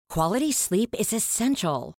Quality sleep is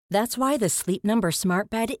essential. That's why the Sleep Number Smart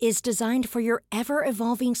Bed is designed for your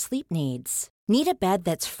ever-evolving sleep needs. Need a bed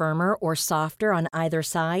that's firmer or softer on either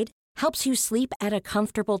side? Helps you sleep at a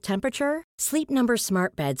comfortable temperature? Sleep Number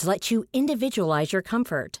Smart Beds let you individualize your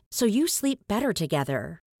comfort, so you sleep better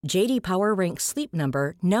together. J.D. Power ranks Sleep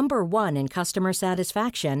Number number 1 in customer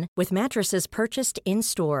satisfaction with mattresses purchased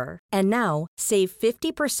in-store. And now, save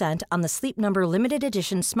 50% on the Sleep Number Limited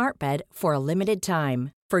Edition Smart Bed for a limited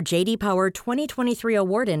time. For J.D. Power 2023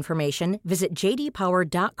 award information, visit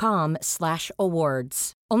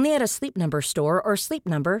jdpower.com/awards. Only at a Sleep Number store or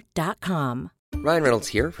sleepnumber.com. Ryan Reynolds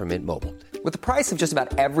here from Mint Mobile. With the price of just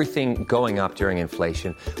about everything going up during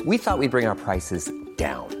inflation, we thought we'd bring our prices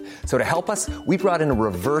down. So to help us, we brought in a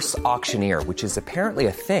reverse auctioneer, which is apparently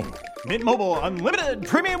a thing. Mint Mobile Unlimited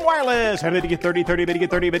Premium Wireless. How to get 30, 30, bit to get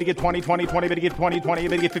 30, bit to get 20, 20, 20, bit to get 20, 20,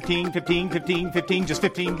 bit to get 15, 15, 15, 15, just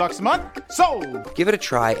 $15 a month? Sold! Give it a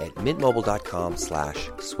try at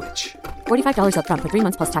mintmobile.com/switch. $45 up front for 3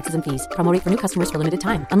 months plus taxes and fees. Promo rate for new customers for limited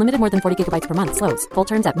time. Unlimited more than 40 gigabytes per month. Slows full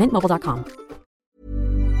terms at mintmobile.com.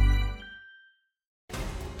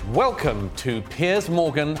 Welcome to Piers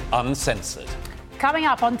Morgan Uncensored. Coming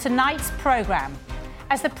up on tonight's programme,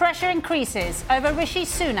 as the pressure increases over Rishi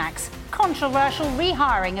Sunak's controversial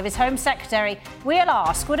rehiring of his Home Secretary, we'll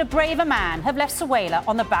ask, would a braver man have left Suella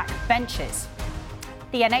on the back benches?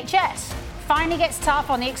 The NHS finally gets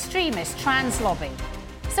tough on the extremist trans lobby.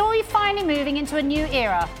 So are we finally moving into a new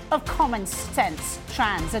era of common sense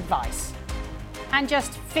trans advice? And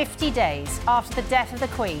just 50 days after the death of the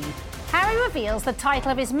Queen, Harry reveals the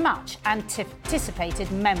title of his much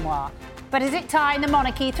anticipated memoir. But is it tying the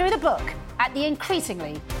monarchy through the book at the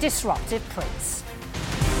increasingly disruptive Prince?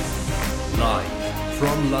 Live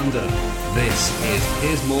from London, this is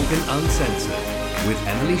Piers Morgan Uncensored with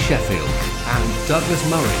Emily Sheffield and Douglas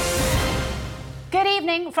Murray. Good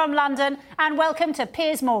evening from London and welcome to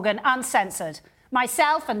Piers Morgan Uncensored.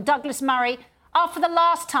 Myself and Douglas Murray are for the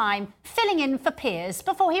last time filling in for Piers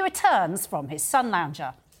before he returns from his sun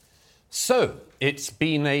lounger. So, it's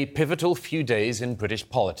been a pivotal few days in British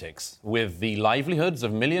politics, with the livelihoods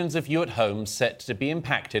of millions of you at home set to be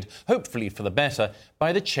impacted, hopefully for the better,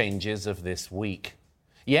 by the changes of this week.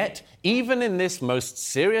 Yet, even in this most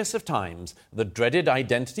serious of times, the dreaded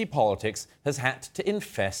identity politics has had to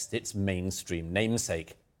infest its mainstream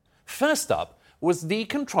namesake. First up was the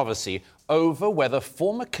controversy over whether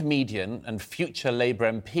former comedian and future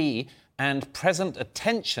Labour MP and present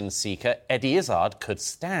attention seeker Eddie Izzard could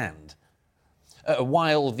stand.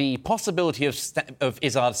 While the possibility of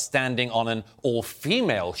Izzard standing on an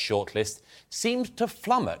all-female shortlist seemed to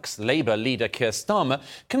flummox Labour leader Keir Starmer,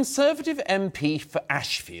 Conservative MP for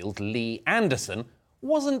Ashfield, Lee Anderson,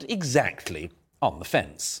 wasn't exactly on the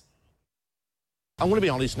fence. I'm going to be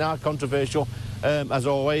honest now, controversial, as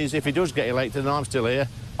always. If he does get elected and I'm still here,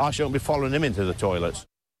 I shan't be following him into the toilets.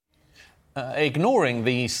 Ignoring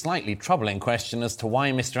the slightly troubling question as to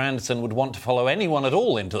why Mr Anderson would want to follow anyone at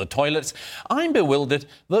all into the toilets, I'm bewildered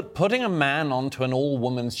that putting a man onto an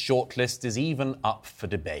all-women's shortlist is even up for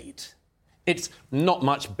debate. It's not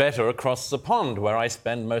much better across the pond, where I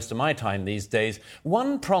spend most of my time these days.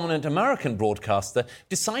 One prominent American broadcaster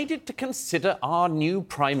decided to consider our new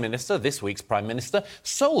Prime Minister, this week's Prime Minister,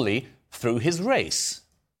 solely through his race.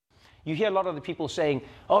 You hear a lot of the people saying,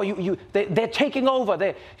 oh, they're taking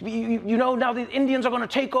over. You know, now the Indians are going to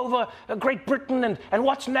take over Great Britain, and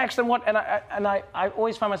what's next, and what? And I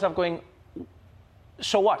always find myself going,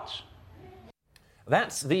 so what?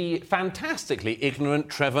 That's the fantastically ignorant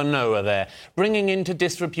Trevor Noah there, bringing into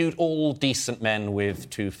disrepute all decent men with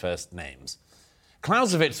two first names.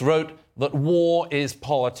 Clausewitz wrote that war is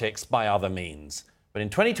politics by other means. But in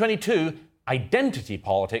 2022, identity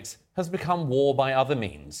politics has become war by other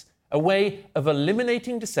means. A way of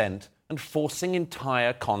eliminating dissent and forcing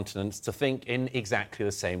entire continents to think in exactly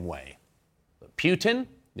the same way. But Putin,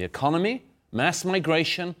 the economy, mass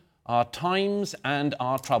migration, our times and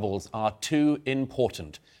our troubles are too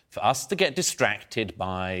important for us to get distracted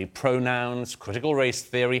by pronouns, critical race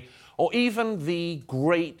theory, or even the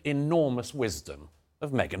great, enormous wisdom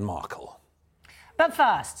of Meghan Markle. But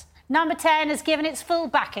first, Number 10 has given its full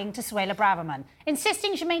backing to Suella Braverman,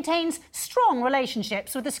 insisting she maintains strong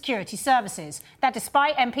relationships with the security services. That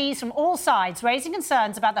despite MPs from all sides raising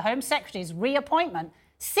concerns about the Home Secretary's reappointment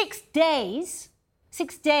 6 days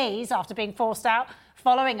after being forced out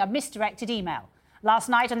following a misdirected email. Last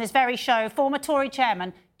night on this very show, former Tory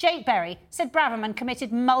chairman Jake Berry said Braverman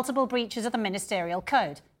committed multiple breaches of the ministerial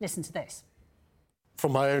code. Listen to this.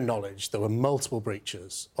 From my own knowledge, there were multiple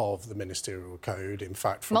breaches of the ministerial code. In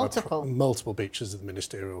fact, multiple breaches of the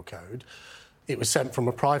ministerial code. It was sent from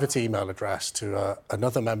a private email address to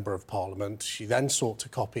another member of Parliament. She then sought to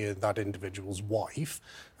copy in that individual's wife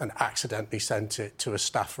and accidentally sent it to a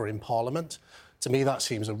staffer in Parliament. To me, that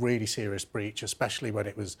seems a really serious breach, especially when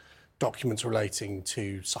it was documents relating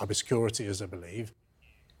to cybersecurity, as I believe.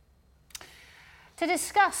 To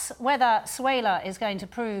discuss whether Suella is going to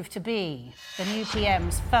prove to be the new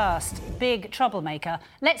PM's first big troublemaker,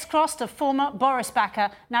 let's cross to former Boris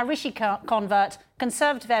backer, now Rishi convert,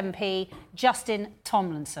 Conservative MP Justin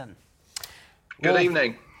Tomlinson. Good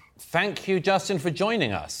evening. Thank you, Justin, for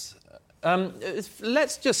joining us.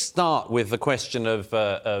 Let's just start with the question of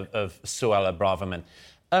Suella Braverman.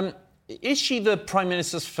 Is she the Prime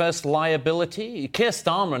Minister's first liability? Keir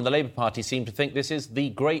Starmer and the Labour Party seem to think this is the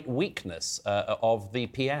great weakness of the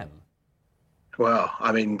PM. Well,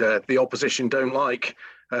 I mean, the opposition don't like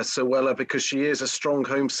Suella because she is a strong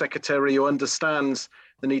Home Secretary who understands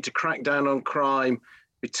the need to crack down on crime,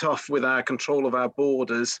 be tough with our control of our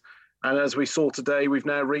borders. And as we saw today, we've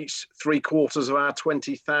now reached 3/4 of our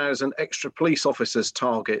 20,000 extra police officers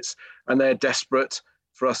targets, and they're desperate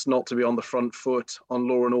for us not to be on the front foot on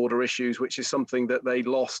law and order issues, which is something that they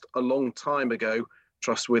lost a long time ago,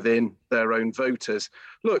 trust within their own voters.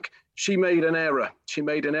 Look, she made an error. She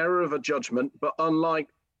made an error of a judgment, but unlike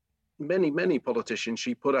many politicians,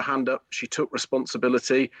 she put her hand up, she took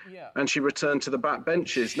responsibility, and she returned to the back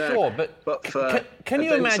benches. Now, sure, but can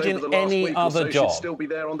you imagine any other job? She'd still be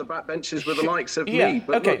there on the back benches with the likes of me.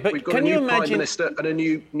 But okay, look, but we've got can a new you imagine? Prime Minister and a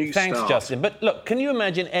new Thanks, start. Justin. But look, can you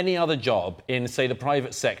imagine any other job in, say, the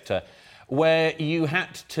private sector where you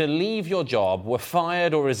had to leave your job, were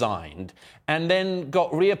fired or resigned, and then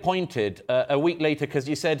got reappointed a week later because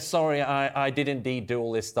you said, sorry, I did indeed do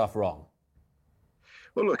all this stuff wrong?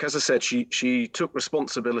 Well, look, as I said, she took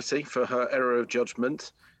responsibility for her error of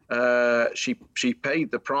judgment. She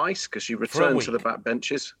paid the price because she returned to the back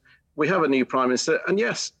benches. We have a new Prime Minister. And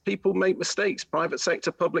yes, people make mistakes. Private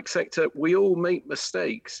sector, public sector, we all make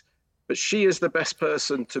mistakes. But she is the best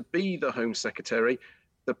person to be the Home Secretary.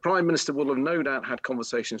 The Prime Minister will have no doubt had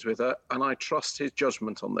conversations with her, and I trust his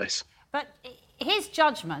judgment on this. But his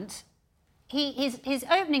judgment, his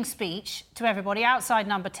opening speech to everybody outside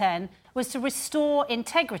Number 10 was to restore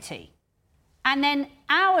integrity. And then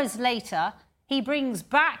hours later, he brings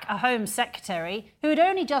back a Home Secretary who had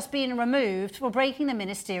only just been removed for breaking the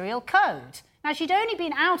ministerial code. Now, she'd only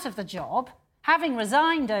been out of the job, having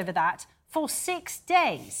resigned over that, for 6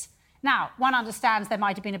 days. Now, one understands there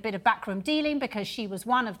might have been a bit of backroom dealing because she was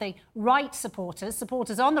one of the right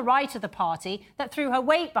supporters on the right of the party that threw her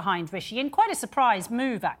weight behind Rishi, in quite a surprise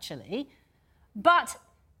move, actually. But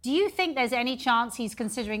do you think there's any chance he's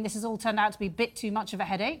considering this has all turned out to be a bit too much of a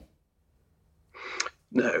headache?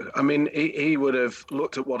 No. I mean, he would have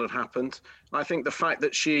looked at what had happened. I think the fact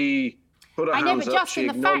that she put her hands up, she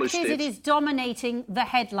acknowledged it. The fact is it is dominating the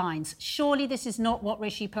headlines. Surely this is not what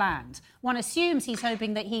Rishi planned. One assumes he's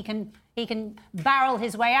hoping that he can barrel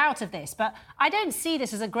his way out of this. But I don't see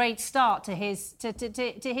this as a great start to his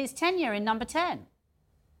tenure in Number 10.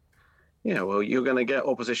 Yeah, well, you're going to get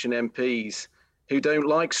opposition MPs who don't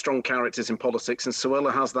like strong characters in politics, and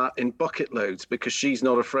Suella has that in bucket loads because she's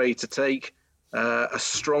not afraid to take a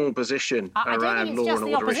strong position around law and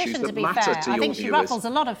order issues that matter to your viewers. I think she ruffles a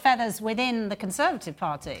lot of feathers within the Conservative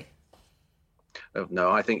Party.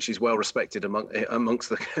 No, I think she's well respected amongst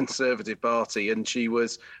the Conservative Party, and she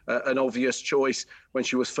was an obvious choice when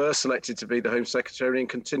she was first selected to be the Home Secretary and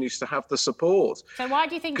continues to have the support. So why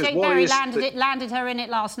do you think Jake Berry landed her in it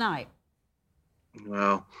last night?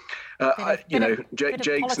 Well,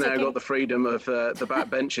 Jake's now got the freedom of the back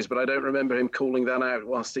benches, but I don't remember him calling that out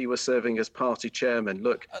whilst he was serving as party chairman.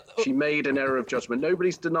 Look, she made an error of judgment.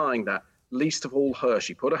 Nobody's denying that, least of all her.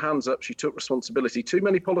 She put her hands up. She took responsibility. Too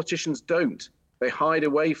many politicians don't. They hide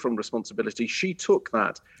away from responsibility. She took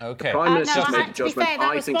that. Okay. The Prime Minister's made a judgment.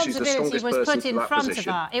 I think she's the strongest person for that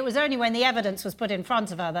position. It was only when the evidence was put in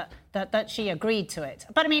front of her that she agreed to it.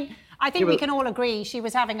 But, I mean, I think we can all agree she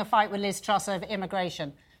was having a fight with Liz Truss over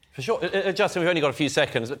immigration. For sure. Justin, we've only got a few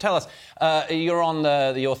seconds, but tell us, you're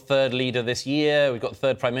on your third leader this year. We've got the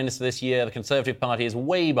third Prime Minister this year. The Conservative Party is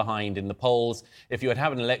way behind in the polls. If you had to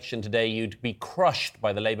have an election today, you'd be crushed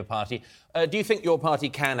by the Labour Party. Do you think your party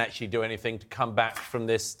can actually do anything to come back from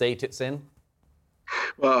this state it's in?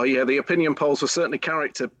 Well, yeah, the opinion polls were certainly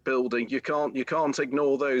character building. You can't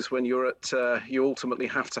ignore those when you're at. You ultimately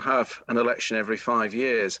have to have an election every 5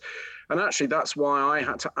 years. And actually, that's why I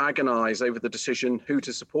had to agonise over the decision who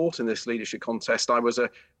to support in this leadership contest. I was a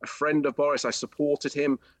friend of Boris. I supported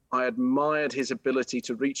him. I admired his ability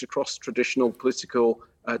to reach across traditional political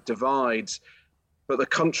divides. But the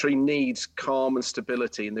country needs calm and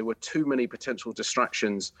stability, and there were too many potential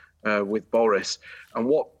distractions with Boris. And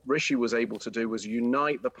what Rishi was able to do was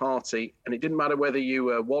unite the party, and it didn't matter whether you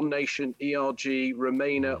were One Nation, ERG,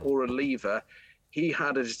 Remainer, or a Leaver. He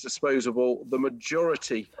had at his disposal the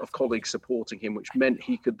majority of colleagues supporting him, which meant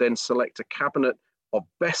he could then select a cabinet of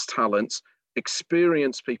best talents,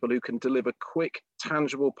 experienced people who can deliver quick,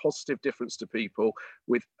 tangible, positive difference to people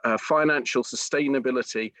with financial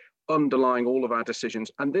sustainability underlying all of our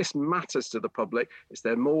decisions. And this matters to the public. It's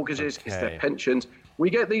their mortgages, it's their pensions. We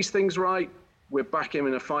get these things right, we're back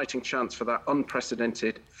in a fighting chance for that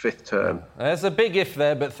unprecedented fifth term. There's a big if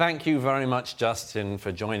there, but thank you very much, Justin,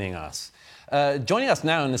 for joining us. Joining us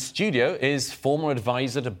now in the studio is former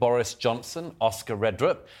advisor to Boris Johnson, Oscar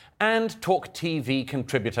Redrup, and Talk TV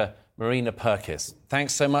contributor Marina Purkiss.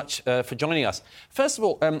 Thanks so much for joining us. First of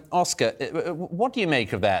all, Oscar, what do you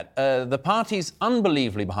make of that? The party's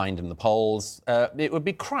unbelievably behind in the polls. It would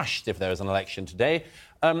be crushed if there was an election today.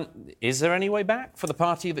 Is there any way back for the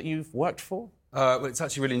party that you've worked for? Well, it's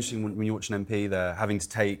actually really interesting when you watch an MP there having to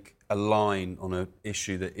take a line on an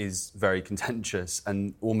issue that is very contentious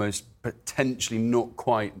and almost potentially not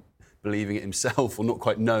quite believing it himself or not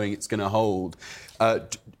quite knowing it's going to hold.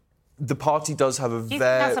 The party does have a Do you think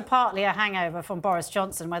that's partly a hangover from Boris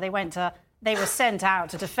Johnson, where they were sent out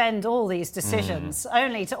to defend all these decisions,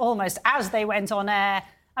 only to almost, as they went on air...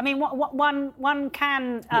 I mean, one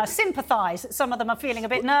can sympathise that some of them are feeling a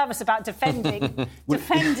bit nervous about defending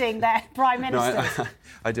their Prime Ministers. No,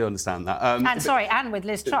 I do understand that. And with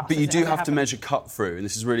Liz Truss. But you do have to measure cut-through, and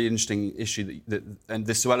this is a really interesting issue, and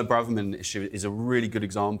the Suella Braverman issue is a really good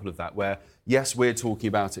example of that, where, yes, we're talking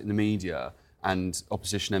about it in the media, and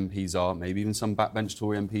opposition MPs are, maybe even some backbench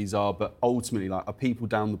Tory MPs are, but ultimately, are people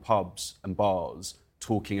down the pubs and bars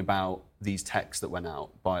talking about these texts that went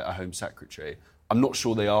out by a Home Secretary? I'm not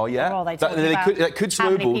sure they are yet. Or are they talking about that could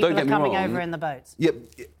snowball, don't get me wrong. How many people are coming over in the boats? Yeah,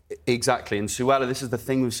 exactly. And Suella, this is the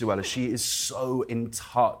thing with Suella, she is so in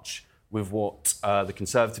touch with what the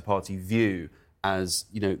Conservative Party view as,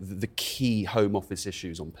 the key Home Office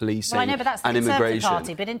issues on policing and immigration. Well, I know, but that's the Conservative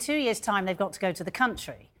Party, but in 2 years' time they've got to go to the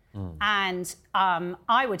country. And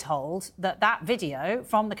I would hold that video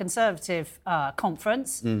from the Conservative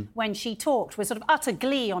conference, when she talked with sort of utter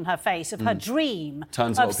glee on her face of her dream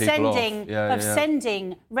of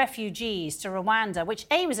sending refugees to Rwanda, which,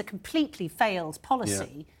 A, was a completely failed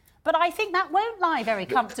policy, but I think that won't lie very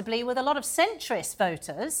comfortably with a lot of centrist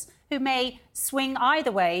voters who may swing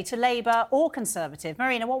either way to Labour or Conservative.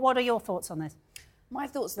 Marina, what are your thoughts on this? My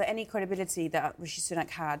thoughts are that any credibility that Rishi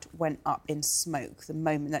Sunak had went up in smoke the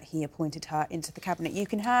moment that he appointed her into the cabinet.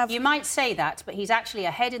 You might say that, but he's actually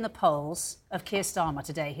ahead in the polls of Keir Starmer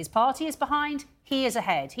today. His party is behind, he is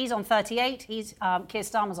ahead. He's on 38, Keir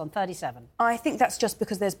Starmer's on 37. I think that's just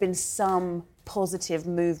because there's been some positive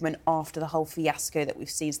movement after the whole fiasco that we've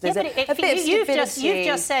seen. So there's a bit of stability. You've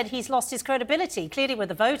just said he's lost his credibility. Clearly, with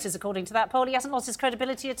the voters, according to that poll, he hasn't lost his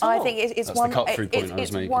credibility at all. I think it's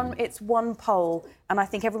one poll, and I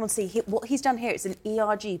think everyone what he's done here. It's an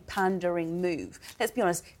ERG pandering move. Let's be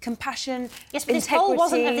honest. Compassion, yes, but this poll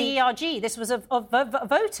wasn't of the ERG. This was of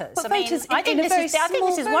voters. But voters, I think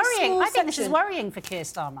this is worrying. I think this is worrying for Keir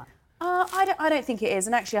Starmer. I don't think it is.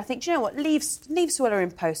 And actually, I think, do you know what? Leave Suella in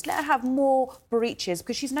post. Let her have more breaches,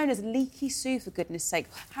 because she's known as Leaky Sue, for goodness sake.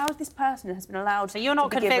 How this person has been allowed to... So you're not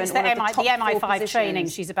convinced that the MI5 training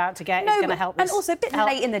she's about to get is going to help this? And also a bit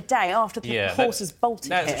late in the day after the horse has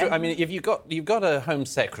bolted That's here. true. I mean, if you've got a Home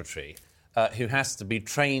Secretary who has to be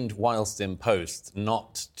trained whilst in post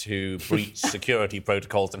not to breach security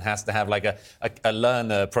protocols and has to have like a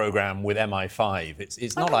learner programme with MI5.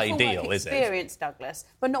 It's not ideal, is it? Experience, Douglas,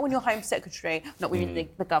 but not when you're Home Secretary, not when you're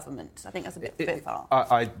the government. I think that's a bit far.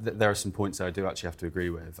 There are some points that I do actually have to agree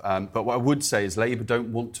with. But what I would say is Labour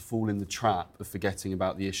don't want to fall in the trap of forgetting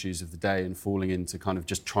about the issues of the day and falling into kind of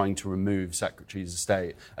just trying to remove Secretaries of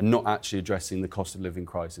State and not actually addressing the cost of living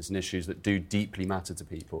crisis and issues that do deeply matter to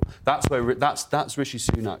people. That's Rishi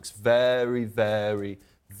Sunak's very, very,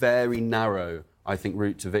 very narrow, I think,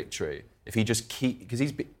 route to victory. If he just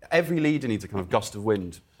because every leader needs a kind of gust of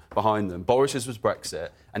wind behind them. Boris's was Brexit,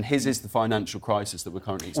 and his is the financial crisis that we're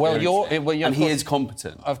currently experiencing. And he is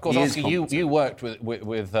competent. Of course, Oscar, you worked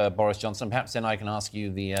with Boris Johnson. Perhaps then I can ask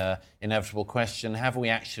you the inevitable question: have we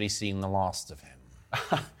actually seen the last of him?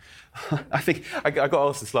 I think I got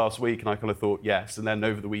asked this last week and I kind of thought yes, and then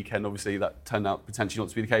over the weekend obviously that turned out potentially not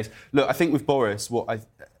to be the case. Look, I think with Boris,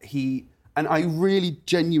 and I really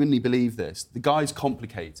genuinely believe this, the guy's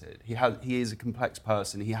complicated. He is a complex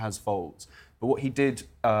person, he has faults. But what he did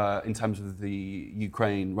in terms of the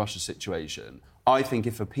Ukraine-Russia situation, I think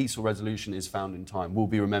if a peaceful resolution is found in time, will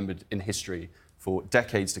be remembered in history for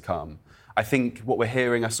decades to come. I think what we're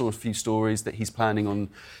hearing, I saw a few stories that he's planning on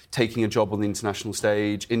taking a job on the international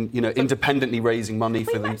stage, independently raising money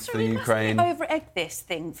for the Ukraine. We over-egged this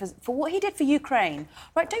thing for what he did for Ukraine.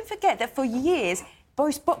 Right, don't forget that for years,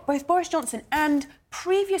 both Boris Johnson and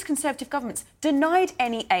previous Conservative governments denied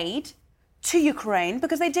any aid to Ukraine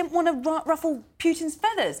because they didn't want to ruffle Putin's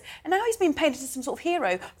feathers. And now he's been painted as some sort of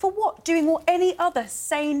hero for what? Doing what any other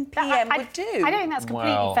sane PM would do. I don't think that's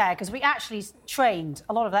completely fair, because we actually trained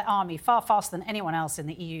a lot of that army far faster than anyone else in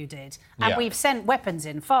the EU did. And we've sent weapons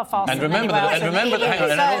in far faster than anyone else in the EU.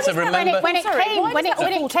 When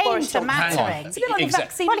it came to mattering... Well, he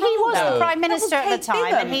was the Prime Minister at the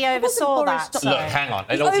time, and he oversaw that. Look, hang on.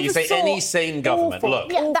 And also, you say any sane government.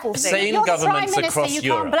 Look, sane governments across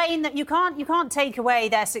Europe... You can't take away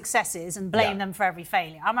their successes and blame them for every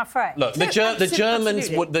failure, I'm afraid. Look, the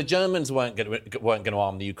Germans weren't going to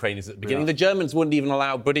arm the Ukrainians at the beginning. The Germans wouldn't even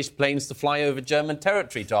allow British planes to fly over German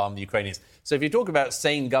territory to arm the Ukrainians. So if you talk about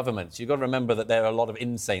sane governments, you've got to remember that there are a lot of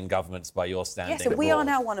insane governments by your standing. Yes, and we are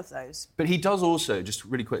now one of those. But he does also, just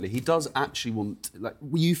really quickly, he does actually want...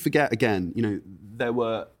 you forget, again, there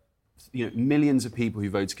were millions of people who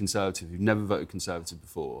voted Conservative who've never voted Conservative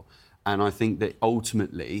before. And I think that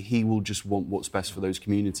ultimately he will just want what's best for those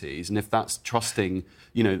communities. And if that's trusting,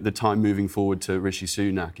 the time moving forward to Rishi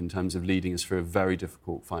Sunak in terms of leading us through a very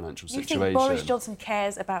difficult financial situation... You think Boris Johnson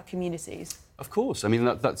cares about communities? Of course. I mean,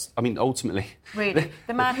 ultimately... Really?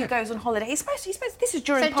 The man who goes on holiday... He's supposed this is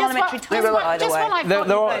during parliamentary time, by the way. Just while I've got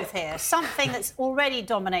you both here, something that's already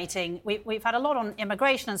dominating... We've had a lot on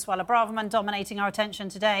immigration and Suella Braverman dominating our attention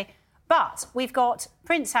today. But we've got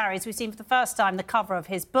Prince Harry, as we've seen for the first time, the cover of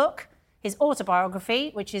his book, his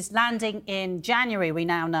autobiography, which is landing in January, we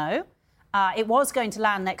now know. It was going to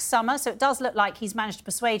land next summer, so it does look like he's managed to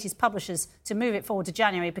persuade his publishers to move it forward to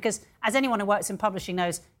January, because, as anyone who works in publishing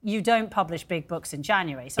knows, you don't publish big books in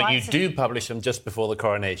January. So but you do publish them just before the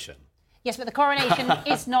coronation. Yes, but the coronation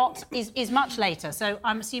is much later, so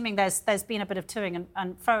I'm assuming there's been a bit of toing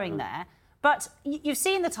and froing there. But you've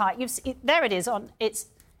seen the title. There it is.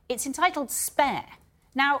 It's entitled Spare.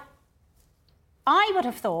 Now, I would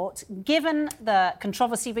have thought, given the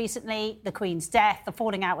controversy recently, the Queen's death, the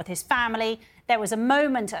falling out with his family, there was a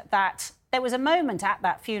moment at that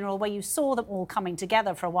funeral where you saw them all coming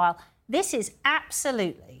together for a while. This is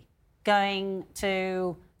absolutely going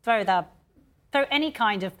to throw any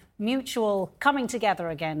kind of mutual coming together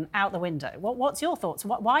again out the window. What's your thoughts?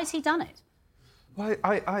 Why has he done it? Well,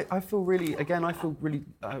 I feel really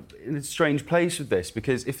in a strange place with this,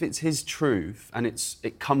 because if it's his truth and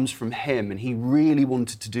it comes from him and he really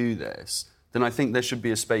wanted to do this, then I think there should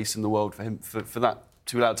be a space in the world for him for that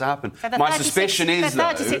to allow it to happen. My suspicion is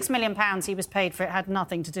that the £36 million he was paid for it had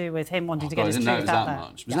nothing to do with him wanting to get his truth out there.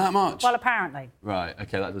 Was that much? Well, apparently. Right.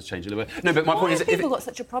 OK, that does change a little bit. No, but my point is, people got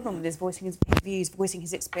such a problem with his voicing his views, voicing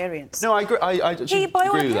his experience. No, I agree. I by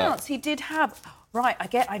all agree accounts, he did have. Right,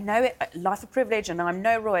 I know it, life of privilege, and I'm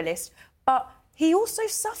no royalist, but he also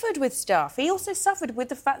suffered with stuff. He also suffered with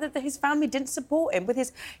the fact that his family didn't support him, with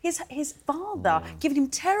his father giving him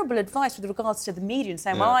terrible advice with regards to the media and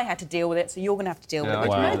saying, well, I had to deal with it, so you're going to have to deal with it,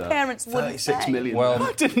 which no parents wouldn't say. 36 million. Well,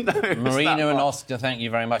 I didn't know. Marina and Oscar, thank you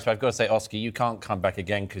very much. But I've got to say, Oscar, you can't come back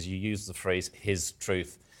again because you used the phrase "his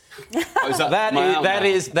truth." That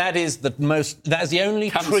is the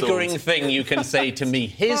only triggering thing you can say to me.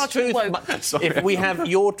 His truth. If we have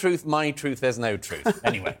your truth, my truth, there's no truth.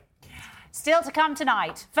 Anyway. Still to come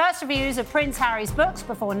tonight, first reviews of Prince Harry's books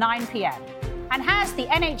before 9 p.m. And has the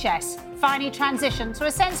NHS finally transitioned to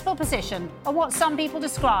a sensible position on what some people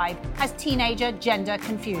describe as teenager gender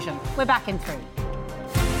confusion? We're back in 3.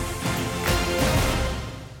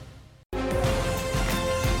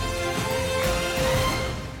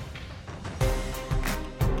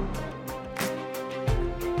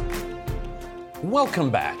 Welcome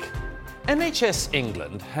back. NHS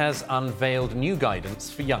England has unveiled new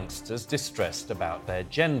guidance for youngsters distressed about their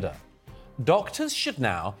gender. Doctors should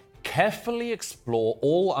now carefully explore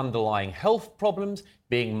all underlying health problems,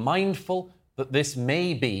 being mindful that this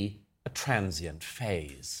may be a transient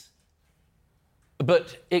phase.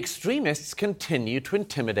 But extremists continue to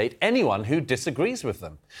intimidate anyone who disagrees with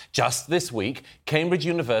them. Just this week, Cambridge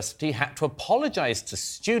University had to apologise to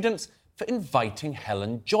students for inviting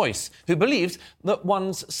Helen Joyce, who believes that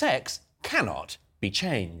one's sex cannot be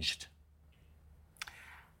changed.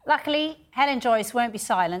 Luckily, Helen Joyce won't be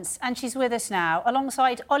silenced, and she's with us now,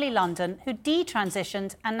 alongside Ollie London, who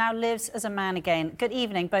detransitioned and now lives as a man again. Good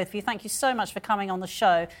evening, both of you. Thank you so much for coming on the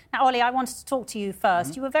show. Now, Ollie, I wanted to talk to you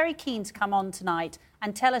first. You were very keen to come on tonight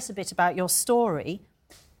and tell us a bit about your story.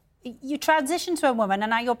 you transitioned to a woman and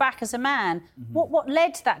now you're back as a man. What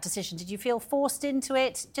led to that decision? Did you feel forced into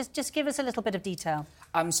it? Just give us a little bit of detail.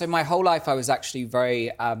 So my whole life I was actually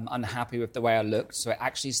very unhappy with the way I looked. So it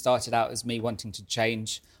actually started out as me wanting to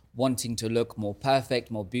change, wanting to look more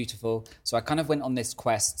perfect, more beautiful. So I kind of went on this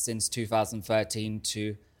quest since 2013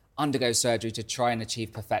 to undergo surgery to try and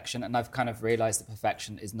achieve perfection. And I've kind of realised that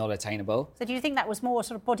perfection is not attainable. So do you think that was more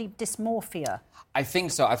sort of body dysmorphia? I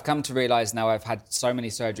think so. I've come to realise now I've had so many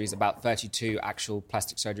surgeries, about 32 actual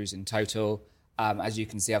plastic surgeries in total. As you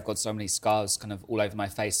can see, I've got so many scars kind of all over my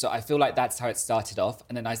face. So I feel like that's how it started off.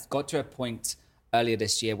 And then I got to a point earlier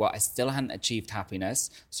this year where I still hadn't achieved happiness.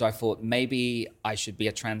 So I thought maybe I should be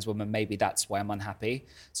a trans woman. Maybe that's why I'm unhappy.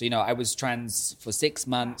 So, I was trans for 6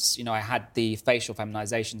 months. I had the facial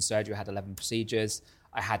feminization surgery. I had 11 procedures.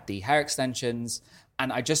 I had the hair extensions.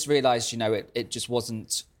 And I just realised, it just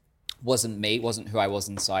wasn't me, wasn't who I was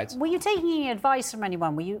inside. Were you taking any advice from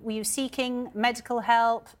anyone? Were you seeking medical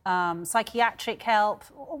help, psychiatric help?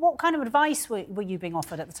 What kind of advice were you being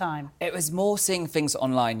offered at the time? It was more seeing things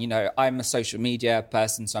online. I'm a social media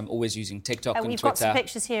person, so I'm always using TikTok and We've Twitter. got some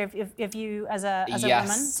pictures here of you as a Yes,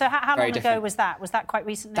 woman. So how long ago was that? Was that quite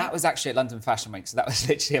recently? That was actually at London Fashion Week, so that was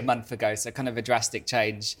literally a month ago, so kind of a drastic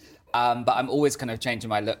change. But I'm always kind of changing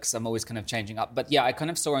my looks. I'm always kind of changing up. But yeah, I kind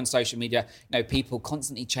of saw on social media, people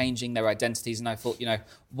constantly changing their identities. And I thought,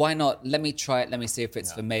 why not? Let me try it. Let me see if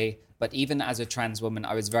it's for me. But even as a trans woman,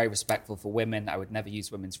 I was very respectful for women. I would never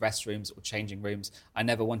use women's restrooms or changing rooms. I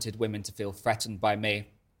never wanted women to feel threatened by me.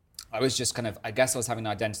 I was just I guess I was having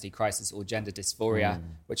an identity crisis or gender dysphoria,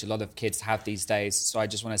 which a lot of kids have these days. So I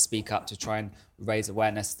just want to speak up to try and raise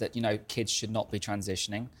awareness that, kids should not be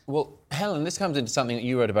transitioning. Well, Helen, this comes into something that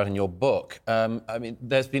you wrote about in your book.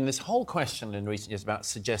 There's been this whole question in recent years about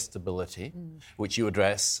suggestibility, which you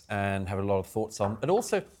address and have a lot of thoughts on, but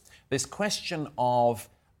also this question of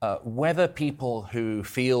whether people who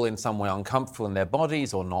feel in some way uncomfortable in their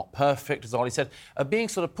bodies or not perfect, as Ollie said, are being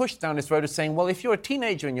sort of pushed down this road of saying, well, if you're a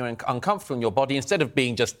teenager and you're uncomfortable in your body, instead of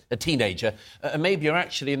being just a teenager, maybe you're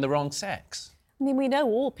actually in the wrong sex. I mean, we know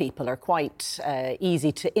all people are quite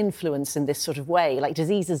easy to influence in this sort of way. Like,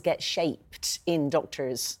 diseases get shaped in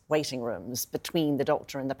doctors' waiting rooms between the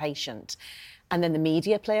doctor and the patient. And then the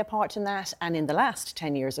media play a part in that. And in the last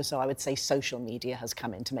 10 years or so, I would say social media has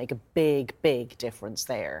come in to make a big, big difference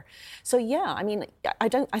there. So, yeah, I mean, I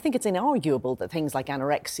think it's inarguable that things like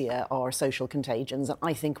anorexia are social contagions. And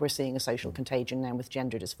I think we're seeing a social contagion now with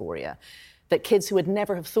gender dysphoria. That kids who would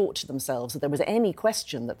never have thought to themselves that there was any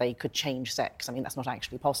question that they could change sex, I mean, that's not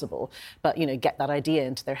actually possible, but, get that idea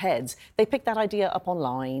into their heads. They pick that idea up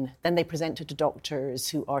online, then they present it to doctors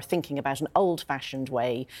who are thinking about an old-fashioned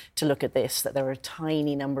way to look at this, that there are a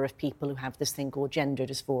tiny number of people who have this thing called gender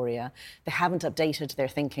dysphoria. They haven't updated their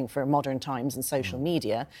thinking for modern times and social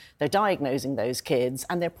media. They're diagnosing those kids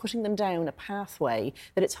and they're putting them down a pathway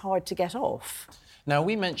that it's hard to get off. Now,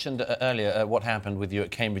 we mentioned earlier what happened with you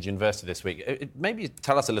at Cambridge University this week. Maybe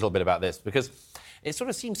tell us a little bit about this, because it sort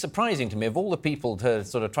of seems surprising to me. Of all the people to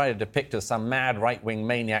sort of try to depict as some mad right-wing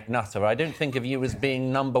maniac nutter, I don't think of you as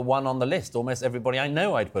being number one on the list. Almost everybody I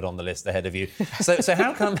know I'd put on the list ahead of you. So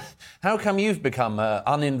how come you've become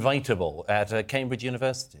uninvitable at Cambridge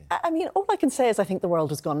University? I mean, all I can say is I think the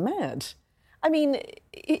world has gone mad. I mean,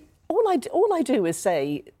 all I do is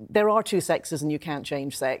say there are two sexes and you can't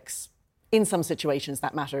change sex. In some situations,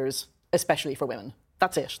 that matters, especially for women.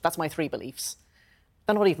 That's it. That's my 3 beliefs.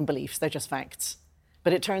 They're not even beliefs, they're just facts.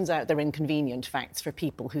 But it turns out they're inconvenient facts for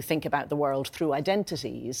people who think about the world through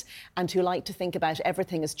identities and who like to think about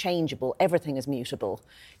everything as changeable, everything as mutable.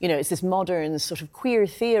 It's this modern sort of queer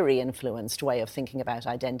theory influenced way of thinking about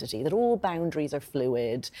identity, that all boundaries are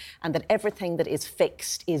fluid and that everything that is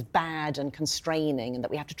fixed is bad and constraining and that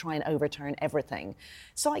we have to try and overturn everything.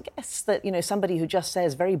 So I guess that, somebody who just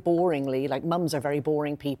says very boringly, like mums are very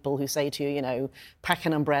boring people who say to you, pack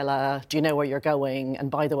an umbrella, do you know where you're going? And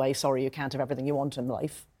by the way, sorry, you can't have everything you want in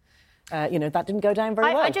life. That didn't go down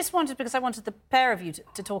very well. I just wanted, because I wanted the pair of you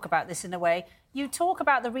to talk about this in a way. You talk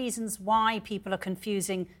about the reasons why people are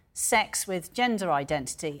confusing sex with gender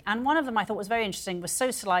identity. And one of them I thought was very interesting was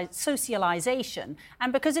socialisation.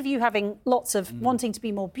 And because of you having lots of wanting to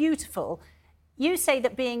be more beautiful, you say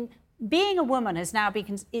that being a woman has now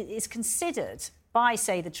is considered by,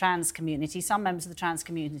 say, the trans community, some members of the trans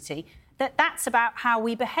community, that's about how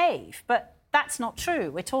we behave. But that's not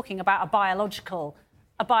true. We're talking about a biological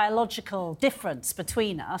difference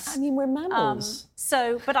between us. I mean, we're mammals.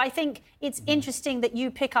 But I think it's interesting that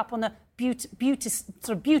you pick up on the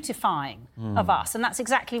beautifying of us. And that's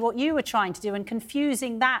exactly what you were trying to do, and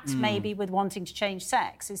confusing that maybe with wanting to change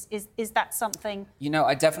sex. Is that something...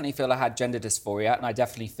 I definitely feel I had gender dysphoria, and I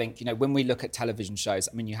definitely think, when we look at television shows,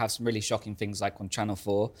 you have some really shocking things like on Channel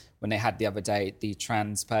 4, when they had the other day the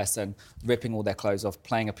trans person ripping all their clothes off,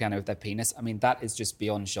 playing a piano with their penis. That is just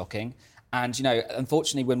beyond shocking. And,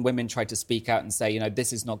 unfortunately, when women try to speak out and say,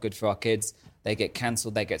 this is not good for our kids, they get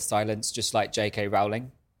cancelled, they get silenced, just like J.K.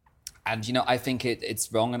 Rowling. And, I think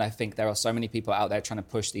it's wrong, and I think there are so many people out there trying to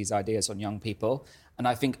push these ideas on young people. And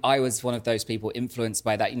I think I was one of those people influenced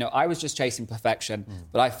by that. I was just chasing perfection,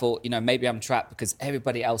 but I thought, maybe I'm trapped because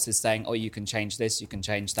everybody else is saying, oh, you can change this, you can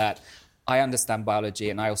change that. I understand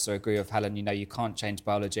biology, and I also agree with Helen, you can't change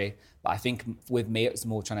biology. But I think with me, it was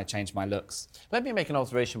more trying to change my looks. Let me make an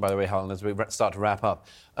observation, by the way, Helen, as we start to wrap up.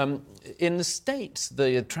 In the States,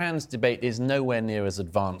 the trans debate is nowhere near as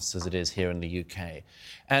advanced as it is here in the UK.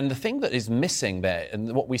 And the thing that is missing there,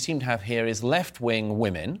 and what we seem to have here, is left-wing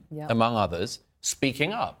women, among others,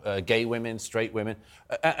 speaking up, gay women, straight women,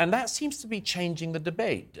 and that seems to be changing the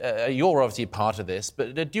debate. You're obviously part of this,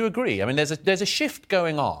 but do you agree? There's a shift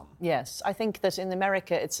going on. Yes, I think that in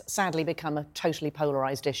America it's sadly become a totally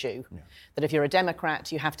polarised issue. Yeah. That if you're a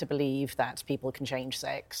Democrat, you have to believe that people can change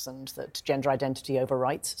sex and that gender identity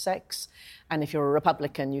overwrites sex. And if you're a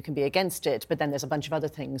Republican, you can be against it, but then there's a bunch of other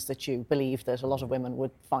things that you believe that a lot of women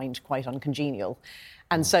would find quite uncongenial.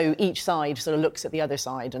 And so each side sort of looks at the other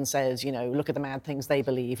side and says, look at the mad things they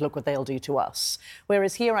believe, look what they'll do to us.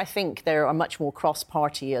 Whereas here, I think there are much more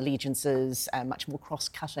cross-party allegiances, much more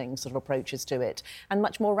cross-cutting sort of approaches to it, and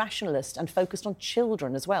much more rationalist and focused on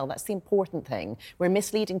children as well. That's the important thing. We're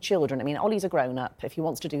misleading children. Ollie's a grown-up. If he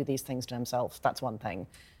wants to do these things to himself, that's one thing.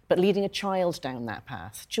 But leading a child down that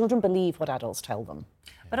path, children believe what adults tell them.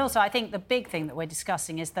 But also, I think the big thing that we're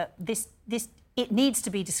discussing is that it needs to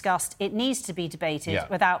be discussed, it needs to be debated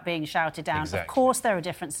without being shouted down. Exactly. Of course, there are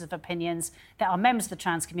differences of opinions. There are members of the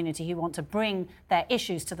trans community who want to bring their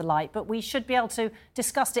issues to the light, but we should be able to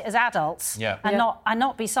discuss it as adults and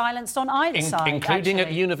not be silenced on either side. Including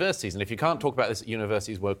at universities. And if you can't talk about this at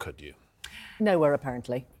universities, where could you? Nowhere,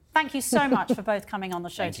 apparently. Thank you so much for both coming on the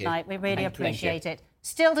show tonight. We really appreciate it.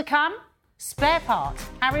 Still to come, Spare Part.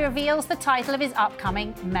 Harry reveals the title of his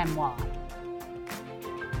upcoming memoir.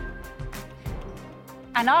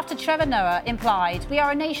 And after Trevor Noah implied we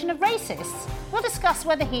are a nation of racists, we'll discuss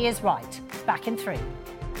whether he is right. Back in 3.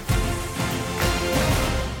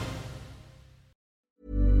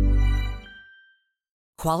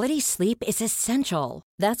 Quality sleep is essential.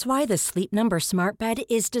 That's why the Sleep Number Smart Bed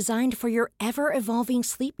is designed for your ever-evolving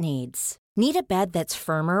sleep needs. Need a bed that's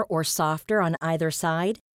firmer or softer on either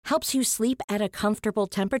side? Helps you sleep at a comfortable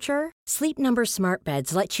temperature? Sleep Number Smart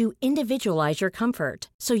Beds let you individualize your comfort,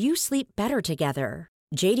 so you sleep better together.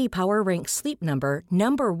 J.D. Power ranks Sleep Number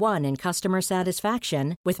number 1 in customer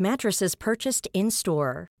satisfaction with mattresses purchased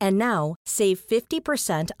in-store. And now, save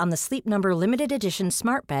 50% on the Sleep Number Limited Edition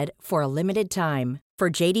Smart Bed for a limited time. For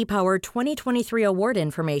J.D. Power 2023 award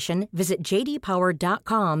information, visit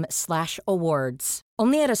jdpower.com/awards.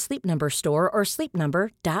 Only at a Sleep Number store or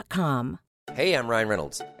sleepnumber.com. Hey, I'm Ryan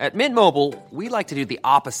Reynolds. At Mint Mobile, we like to do the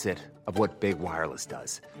opposite of what Big Wireless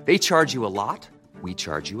does. They charge you a lot. We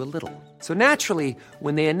charge you a little. So naturally,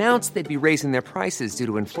 when they announced they'd be raising their prices due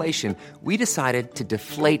to inflation, we decided to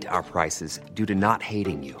deflate our prices due to not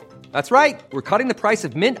hating you. That's right. We're cutting the price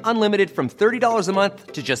of Mint Unlimited from $30 a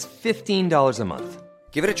month to just $15 a month.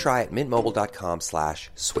 Give it a try at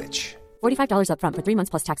mintmobile.com/switch. $45 up front for 3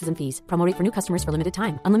 months plus taxes and fees. Promo rate for new customers for limited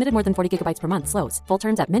time. Unlimited more than 40 gigabytes per month. Slows full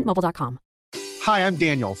terms at mintmobile.com. Hi, I'm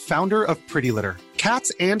Daniel, founder of Pretty Litter.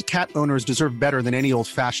 Cats and cat owners deserve better than any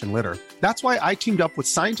old-fashioned litter. That's why I teamed up with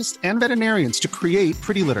scientists and veterinarians to create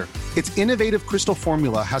Pretty Litter. Its innovative crystal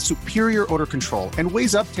formula has superior odor control and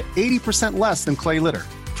weighs up to 80% less than clay litter.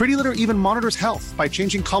 Pretty Litter even monitors health by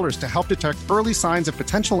changing colors to help detect early signs of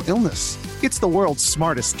potential illness. It's the world's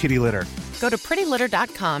smartest kitty litter. Go to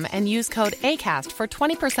prettylitter.com and use code ACAST for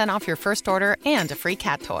 20% off your first order and a free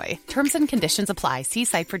cat toy. Terms and conditions apply. See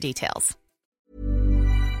site for details.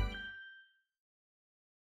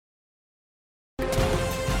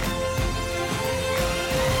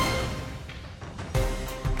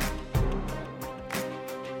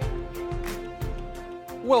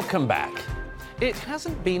 Welcome back. It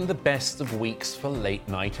hasn't been the best of weeks for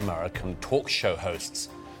late-night American talk show hosts,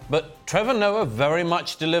 but Trevor Noah very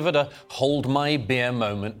much delivered a hold-my-beer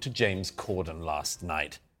moment to James Corden last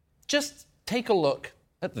night. Just take a look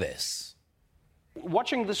at this.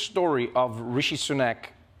 Watching the story of Rishi Sunak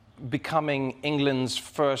becoming England's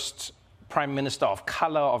first prime minister of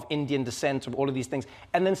color, of Indian descent, of all of these things,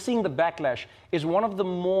 and then seeing the backlash is one of the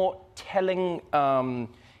more telling,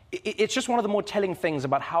 it's just one of the more telling things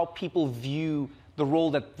about how people view the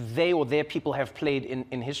role that they or their people have played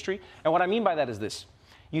in history. And what I mean by that is this.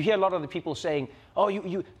 You hear a lot of the people saying, oh,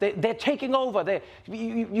 they're taking over.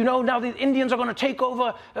 Now the Indians are going to take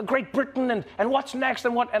over Great Britain, and what's next,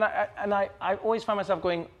 and what? And I always find myself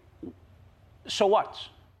going, so what?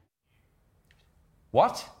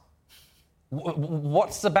 What?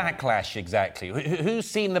 What's the backlash exactly? Who's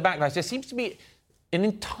seen the backlash? There seems to be an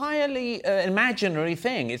entirely imaginary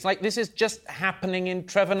thing. It's like this is just happening in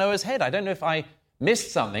Trevor Noah's head. I don't know if I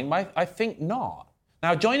missed something, but I think not.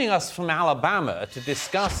 Now, joining us from Alabama to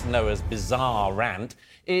discuss Noah's bizarre rant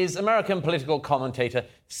is American political commentator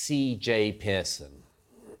C.J. Pearson.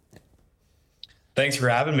 Thanks for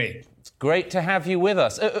having me. It's great to have you with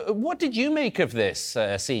us. What did you make of this,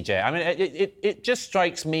 C.J.? I mean, it just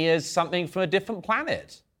strikes me as something from a different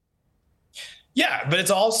planet. Yeah, but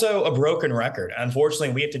it's also a broken record.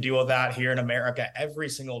 Unfortunately, we have to deal with that here in America every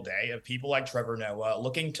single day of people like Trevor Noah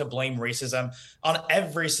looking to blame racism on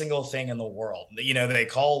every single thing in the world. You know, they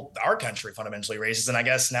call our country fundamentally racist, and I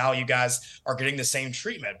guess now you guys are getting the same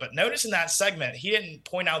treatment. But notice in that segment, he didn't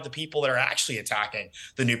point out the people that are actually attacking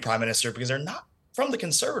the new prime minister because they're not from the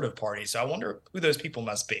Conservative Party. So I wonder who those people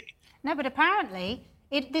must be. No, but apparently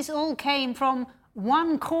this all came from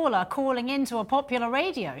one caller calling into a popular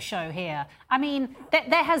radio show here. I mean,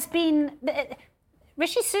 there has been...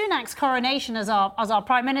 Rishi Sunak's coronation as our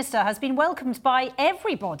Prime Minister has been welcomed by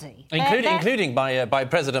everybody. Including by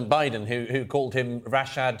President Biden, who called him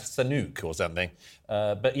Rashad Sanook or something.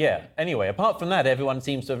 But yeah, anyway, apart from that, everyone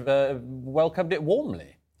seems to have welcomed it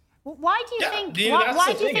warmly. Why do you think?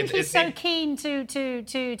 Why do you think he's so keen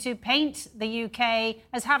to paint the UK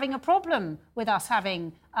as having a problem with us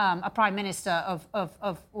having a prime minister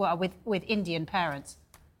with Indian parents?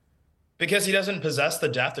 Because he doesn't possess the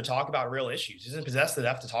depth to talk about real issues. He doesn't possess the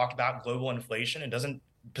depth to talk about global inflation. It doesn't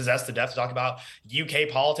possess the depth to talk about UK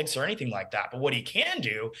politics or anything like that. But what he can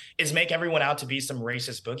do is make everyone out to be some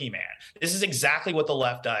racist boogeyman. This is exactly what the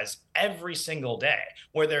left does every single day.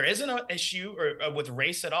 Where there isn't an issue or with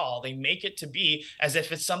race at all, they make it to be as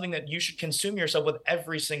if it's something that you should consume yourself with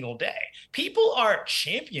every single day. People are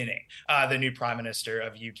championing the new prime minister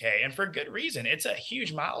of UK, and for good reason. It's a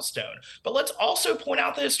huge milestone. But let's also point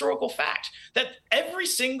out the historical fact that every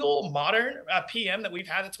single modern PM that we've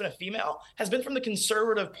had that's been a female has been from the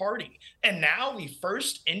Conservative Party. And now the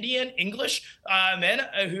first Indian English man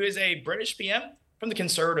who is a British PM from the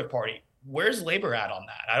Conservative Party. Where's Labour at on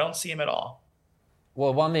that? I don't see him at all.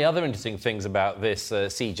 Well, one of the other interesting things about this,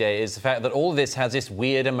 CJ, is the fact that all this has this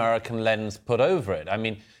weird American lens put over it. I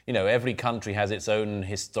mean, you know, every country has its own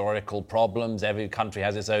historical problems. Every country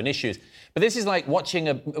has its own issues. But this is like watching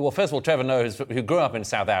well, first of all, Trevor Noah, who grew up in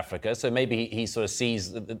South Africa, so maybe he sort of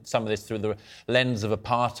sees some of this through the lens of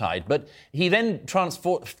apartheid. But he then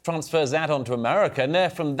transfers that onto America, and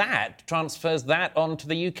then from that transfers that onto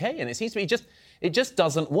the UK. And it seems to be it just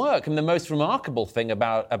doesn't work. And the most remarkable thing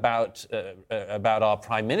about our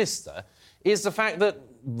Prime Minister is the fact that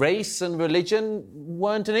race and religion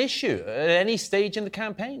weren't an issue at any stage in the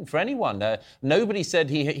campaign for anyone. Nobody said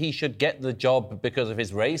he should get the job because of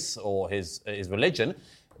his race or his religion.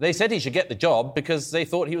 They said he should get the job because they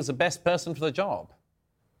thought he was the best person for the job.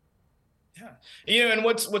 Yeah. You know, and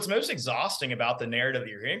what's most exhausting about the narrative that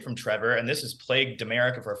you're hearing from Trevor, and this has plagued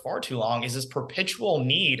America for far too long, is this perpetual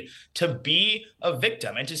need to be a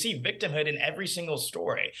victim and to see victimhood in every single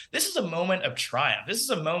story. This is a moment of triumph. This is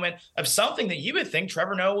a moment of something that you would think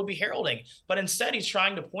Trevor Noah would be heralding, but instead he's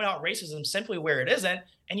trying to point out racism simply where it isn't.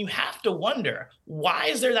 And you have to wonder, why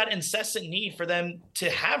is there that incessant need for them to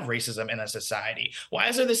have racism in a society? Why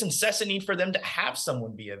is there this incessant need for them to have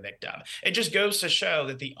someone be a victim? It just goes to show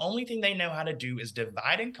that the only thing they know how to do is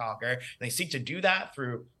divide and conquer. And they seek to do that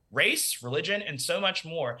through race, religion, and so much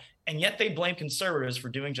more. And yet they blame conservatives for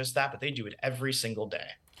doing just that, but they do it every single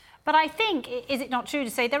day. But I think, is it not true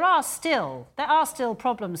to say there are still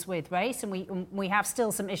problems with race, and we have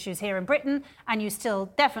still some issues here in Britain, and you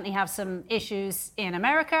still definitely have some issues in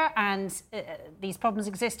America, and these problems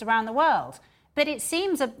exist around the world. But it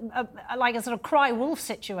seems like a sort of cry wolf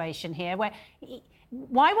situation here, where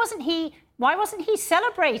why wasn't he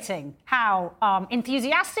celebrating how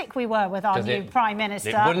enthusiastic we were with our new Prime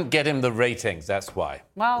Minister? It wouldn't get him the ratings, that's why.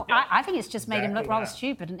 Well, yeah. I think it's just made him look rather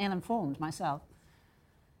stupid and ill-informed myself.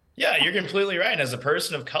 Yeah, you're completely right. And as a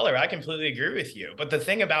person of color, I completely agree with you. But the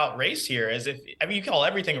thing about race here is if you call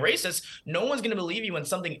everything racist, no one's going to believe you when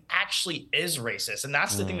something actually is racist. And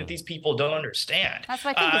that's the thing that these people don't understand. That's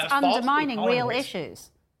what I think is undermining real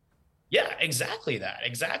issues. Yeah, exactly that.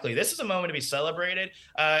 Exactly. This is a moment to be celebrated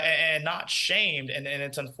and not shamed. And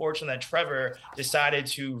it's unfortunate that Trevor decided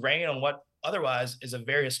to rain on what otherwise is a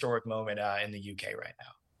very historic moment in the UK right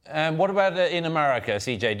now. And what about in America,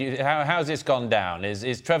 CJ? How's this gone down?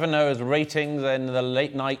 Is Trevor Noah's ratings and the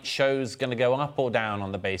late night shows going to go up or down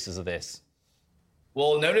on the basis of this?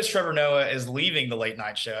 Well, notice Trevor Noah is leaving the late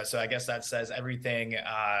night show, so I guess that says everything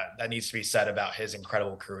that needs to be said about his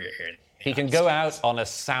incredible career here. He can go out on a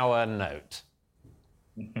sour note.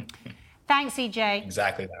 Thanks, CJ.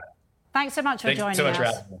 Exactly that. Thanks so much for joining us. Thanks so much for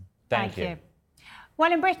having me. Thank you.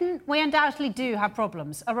 Well, in Britain, we undoubtedly do have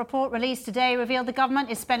problems. A report released today revealed the government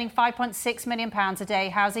is spending £5.6 million a day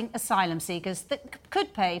housing asylum seekers that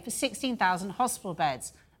could pay for 16,000 hospital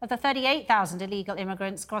beds. Of the 38,000 illegal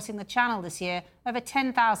immigrants crossing the Channel this year, over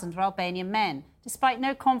 10,000 were Albanian men, despite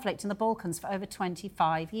no conflict in the Balkans for over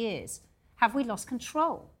 25 years. Have we lost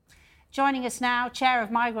control? Joining us now, Chair of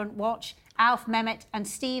Migrant Watch, Alf Mehmet, and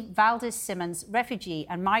Steve Valdez-Simmons, Refugee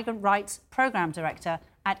and Migrant Rights Programme Director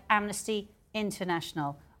at Amnesty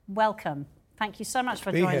International. Welcome. Thank you so much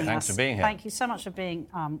for joining us. Thanks for being here. Thank you so much for being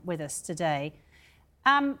with us today.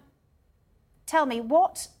 Tell me,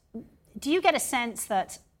 do you get a sense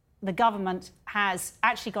that the government has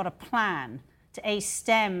actually got a plan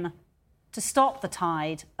to stop the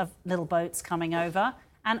tide of little boats coming over?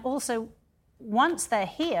 And also, once they're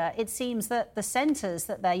here, it seems that the centres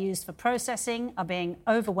that they're used for processing are being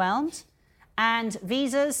overwhelmed and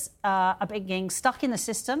visas are being stuck in the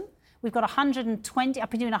system. We've got between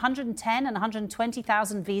 110 and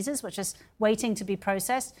 120,000 visas, which is waiting to be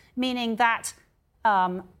processed, meaning that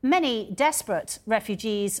many desperate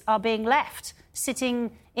refugees are being left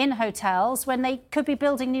sitting in hotels when they could be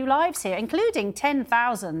building new lives here, including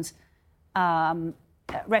 10,000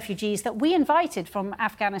 refugees that we invited from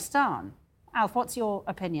Afghanistan. Alf, what's your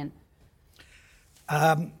opinion?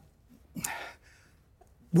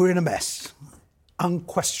 We're in a mess.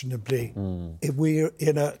 Unquestionably, we're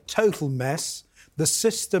in a total mess. The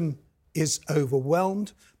system is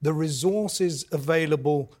overwhelmed. The resources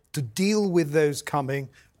available to deal with those coming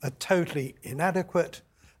are totally inadequate.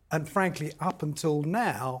 And frankly, up until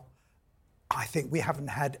now, I think we haven't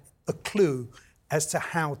had a clue as to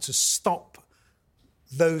how to stop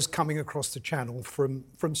those coming across the Channel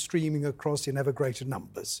from streaming across in ever greater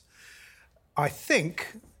numbers. I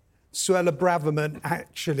think Suella Braverman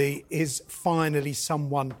actually is finally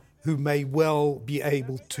someone who may well be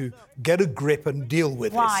able to get a grip and deal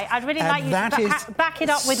with this. Why? I'd really like you to back it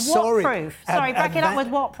up with what proof? Back it up with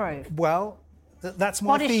what proof? Well, that's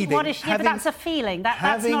my feeling. But that's a feeling.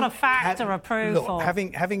 That's not a fact or a proof. Look,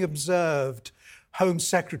 having observed Home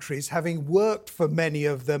Secretaries, having worked for many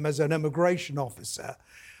of them as an immigration officer,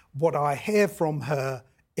 what I hear from her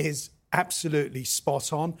is absolutely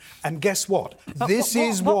spot on. And guess what? What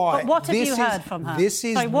have you heard from her?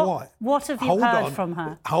 What have you heard from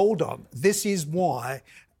her? Hold on. This is why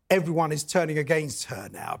everyone is turning against her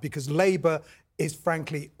now, because Labour is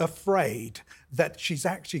frankly afraid that she's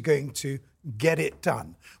actually going to get it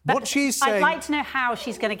done. But what she's saying... I'd like to know how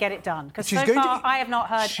she's going to get it done, because so far I have not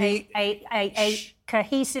heard a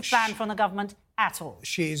cohesive plan from the government at all.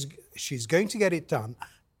 She's going to get it done,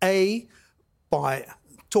 A, by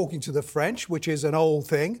talking to the French, which is an old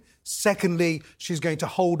thing. Secondly, she's going to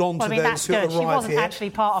hold on to those who arrive here. She wasn't actually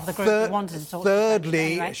part of the group who wanted to talk Thirdly, to the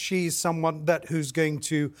French anyway. She's someone who's going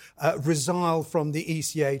to resile from the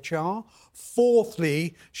ECHR.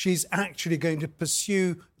 Fourthly, she's actually going to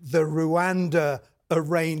pursue the Rwanda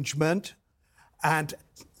arrangement. And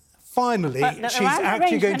finally, she's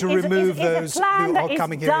actually going to remove those who are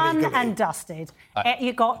coming here illegally. Done and dusted.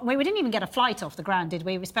 We didn't even get a flight off the ground, did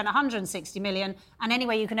we? We spent 160 million, and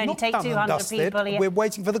anyway, you can only take 200 people. We're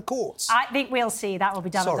waiting for the courts. I think we'll see. That will be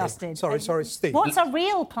done and dusted. Sorry, Steve. What's a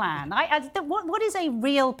real plan? What is a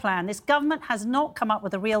real plan? This government has not come up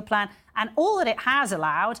with a real plan, and all that it has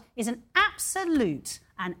allowed is an absolute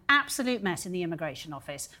mess in the Immigration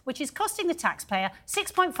Office, which is costing the taxpayer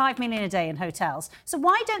 £6.5 million a day in hotels. So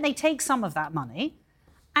why don't they take some of that money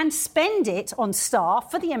and spend it on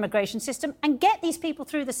staff for the immigration system and get these people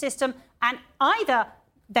through the system, and either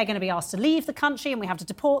they're going to be asked to leave the country and we have to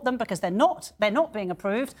deport them because they're not being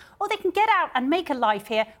approved, or they can get out and make a life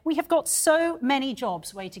here. We have got so many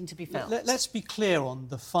jobs waiting to be filled. Let's be clear on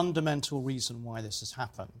the fundamental reason why this has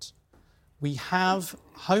happened. We have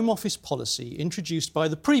Home Office policy introduced by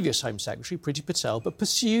the previous Home Secretary, Priti Patel, but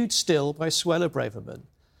pursued still by Suella Braverman,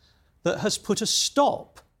 that has put a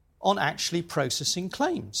stop on actually processing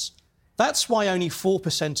claims. That's why only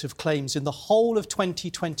 4% of claims in the whole of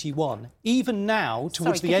 2021, even now,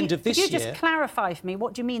 towards the end of this year... Could you just clarify for me,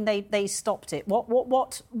 what do you mean they stopped it?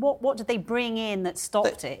 What did they bring in that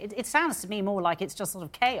stopped it? It sounds to me more like it's just sort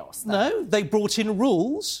of chaos. Though. No, they brought in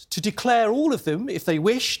rules to declare all of them, if they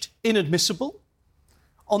wished, inadmissible,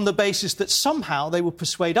 on the basis that somehow they would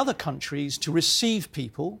persuade other countries to receive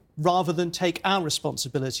people rather than take our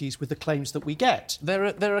responsibilities with the claims that we get. There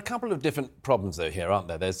are a couple of different problems, though, here, aren't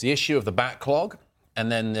there? There's the issue of the backlog, and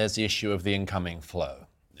then there's the issue of the incoming flow.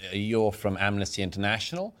 You're from Amnesty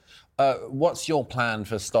International. What's your plan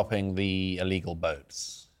for stopping the illegal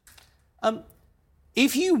boats?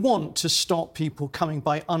 If you want to stop people coming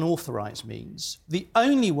by unauthorised means, the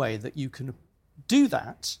only way that you can do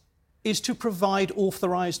that is to provide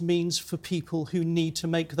authorised means for people who need to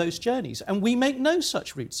make those journeys. And we make no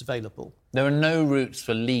such routes available. There are no routes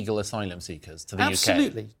for legal asylum seekers to the UK?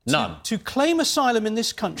 Absolutely. None. To claim asylum in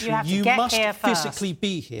this country, you must physically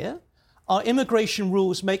be here. Our immigration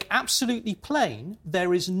rules make absolutely plain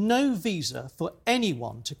there is no visa for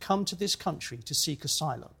anyone to come to this country to seek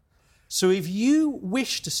asylum. So if you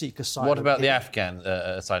wish to seek asylum... What about the Afghan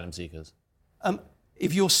asylum seekers?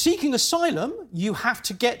 If you're seeking asylum, you have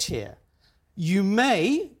to get here. You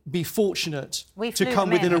may be fortunate to come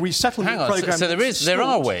within a resettlement programme. So there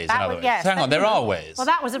are ways, in other words. Hang on, there are ways. Well,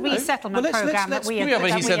 that was a resettlement programme that we agreed to. Yeah,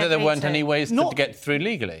 but he said that there weren't any ways to get through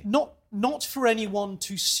legally. Not for anyone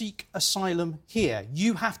to seek asylum here.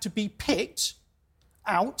 You have to be picked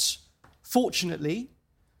out, fortunately,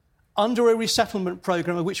 under a resettlement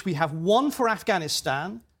programme, of which we have one for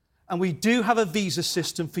Afghanistan, and we do have a visa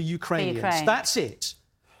system for Ukrainians. That's it.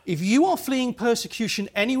 If you are fleeing persecution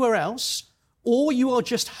anywhere else, or you are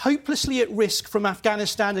just hopelessly at risk from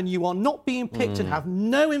Afghanistan and you are not being picked and have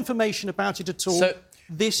no information about it at all,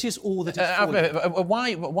 this is all that is for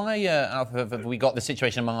you. Why have we got the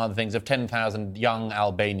situation, among other things, of 10,000 young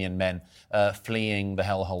Albanian men fleeing the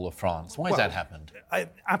hellhole of France? Why has that happened?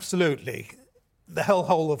 Absolutely. The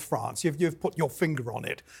hellhole of France, you've put your finger on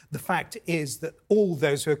it. The fact is that all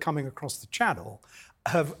those who are coming across the Channel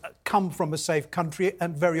have come from a safe country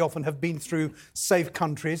and very often have been through safe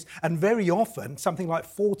countries, and very often, something like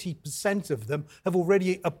 40% of them have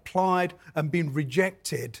already applied and been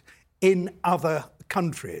rejected in other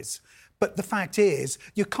countries. But the fact is,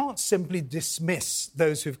 you can't simply dismiss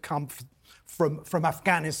those who've come from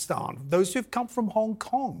Afghanistan, those who've come from Hong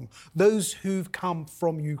Kong, those who've come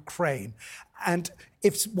from Ukraine. And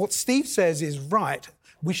if what Steve says is right,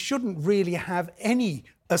 we shouldn't really have any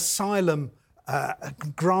asylum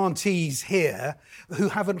grantees here who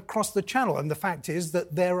haven't crossed the Channel. And the fact is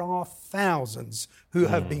that there are thousands who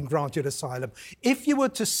have been granted asylum. If you were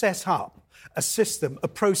to set up a system, a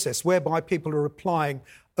process whereby people are applying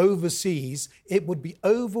overseas, it would be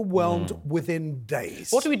overwhelmed within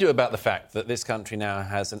days. What do we do about the fact that this country now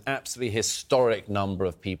has an absolutely historic number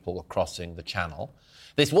of people crossing the Channel?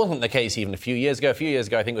 This wasn't the case even a few years ago. A few years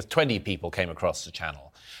ago, I think it was 20 people came across the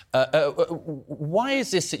Channel. Why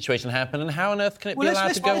is this situation happen, and how on earth can it be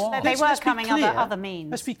allowed to go on? They were coming other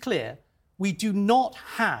means. Let's be clear. We do not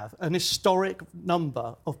have an historic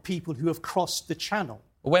number of people who have crossed the Channel.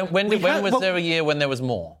 When was there a year when there was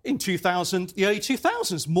more? In the early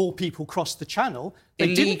 2000s, more people crossed the Channel. They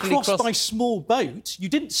Illegally didn't cross by small boat. You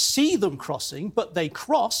didn't see them crossing, but they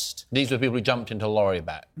crossed. These were people who jumped into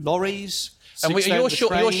lorries. And you're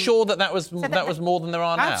sure that was more than there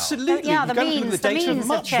are now? Absolutely. Yeah, the means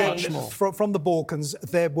have changed. From the Balkans,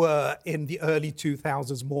 there were, in the early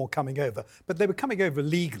 2000s, more coming over. But they were coming over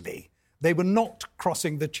legally. They were not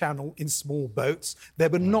crossing the Channel in small boats. They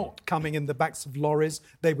were not coming in the backs of lorries.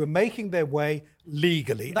 They were making their way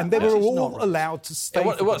legally. And they were all allowed to stay.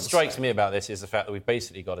 What strikes me about this is the fact that we've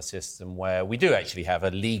basically got a system where we do actually have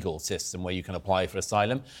a legal system where you can apply for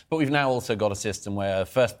asylum, but we've now also got a system where a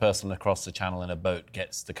first person across the Channel in a boat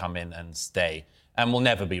gets to come in and stay and will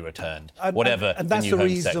never be returned, whatever and that's the new the Home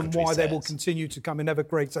reason Secretary why says. they will continue to come in ever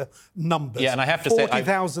greater numbers. Yeah, and I have to say...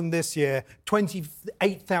 40,000 this year,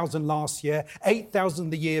 28,000 last year, 8,000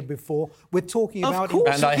 the year before. We're talking about... Of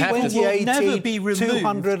course, and I have to will never be removed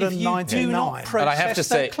 299. if you do not But I have to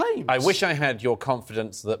say, claims. I wish I had your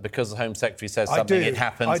confidence that because the Home Secretary says something, it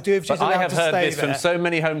happens. I do, if she's but I allowed have to heard stay this from there. so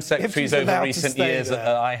many Home Secretaries over allowed to recent stay years that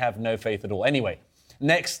there. I have no faith at all. Anyway,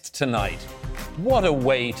 next tonight, what a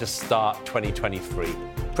way to start 2023.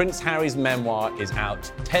 Prince Harry's memoir is out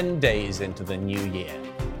 10 days into the new year.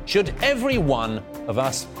 Should every one of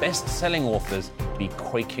us best-selling authors be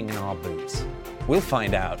quaking in our boots? We'll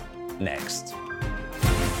find out next.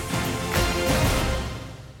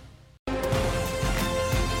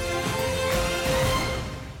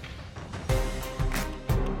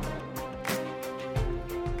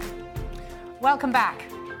 Welcome back.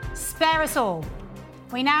 Spare us all.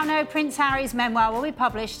 We now know Prince Harry's memoir will be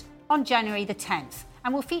published on January the 10th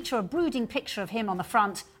and will feature a brooding picture of him on the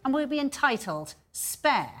front and will be entitled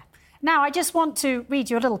Spare. Now, I just want to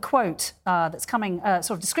read you a little quote that's coming,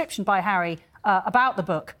 sort of description by Harry about the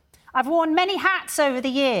book. I've worn many hats over the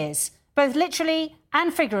years, both literally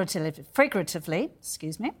and figuratively,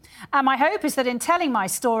 and my hope is that in telling my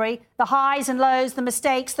story, the highs and lows, the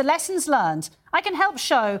mistakes, the lessons learned, I can help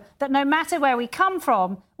show that no matter where we come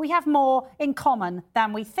from, we have more in common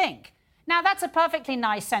than we think. Now, that's a perfectly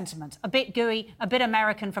nice sentiment. A bit gooey, a bit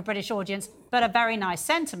American for a British audience, but a very nice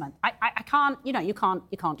sentiment. I can't, you can't...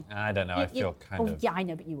 I don't know, I feel kind of... Yeah, I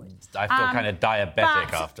know, but you would. I feel kind of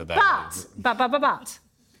diabetic after that. But,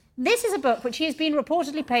 this is a book which he has been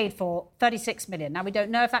reportedly paid for 36 million. Now, we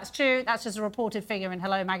don't know if that's true. That's just a reported figure in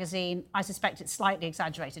Hello magazine. I suspect it's slightly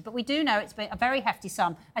exaggerated. But we do know it's been a very hefty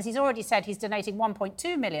sum. As he's already said, he's donating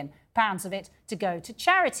 £1.2 million of it to go to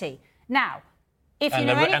charity. Now, if you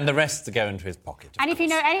know... And the rest to go into his pocket. And if you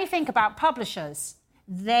know anything about publishers,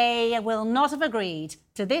 they will not have agreed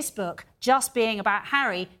to this book just being about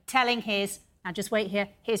Harry telling his... Now, just wait here,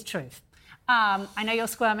 his truth. I know you're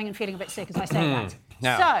squirming and feeling a bit sick as I say that.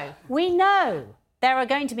 No. So, we know there are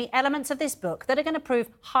going to be elements of this book that are going to prove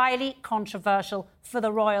highly controversial for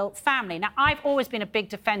the royal family. Now, I've always been a big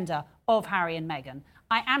defender of Harry and Meghan.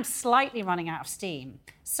 I am slightly running out of steam.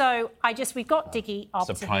 So, we've got Dickie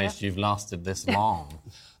opposite Surprised here. you've lasted this long.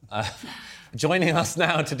 Joining us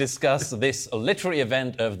now to discuss this literary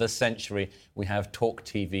event of the century, we have Talk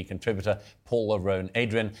TV contributor Paula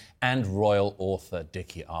Rowan-Adrian and royal author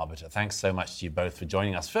Dickie Arbiter. Thanks so much to you both for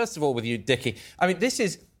joining us. First of all, with you, Dickie, I mean, this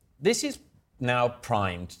is now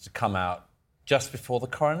primed to come out just before the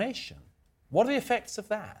coronation. What are the effects of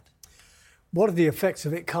that? What are the effects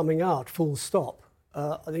of it coming out, full stop?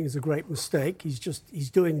 I think it's a great mistake. He's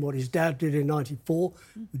doing what his dad did in '94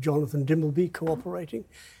 with Jonathan Dimbleby cooperating.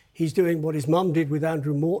 He's doing what his mum did with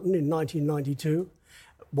Andrew Morton in 1992.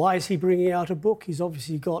 Why is he bringing out a book? He's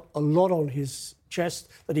obviously got a lot on his chest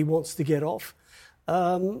that he wants to get off.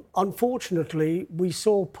 Unfortunately, we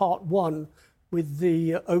saw part one with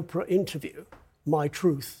the Oprah interview, My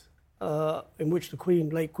Truth, in which the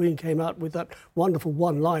late Queen came out with that wonderful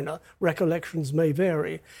one-liner, recollections may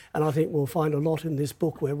vary. And I think we'll find a lot in this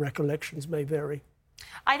book where recollections may vary.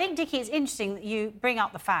 I think, Dickie, it's interesting that you bring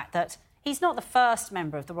up the fact that he's not the first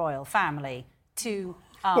member of the royal family to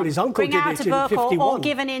his uncle bring did out it a book in 51. or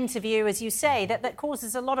give an interview, as you say, that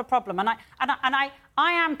causes a lot of problem. And I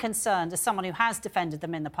am concerned, as someone who has defended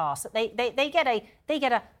them in the past, that they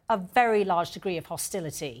get a very large degree of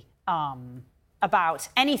hostility about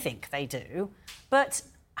anything they do. But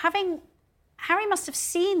Harry must have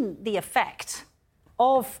seen the effect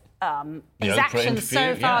of his actions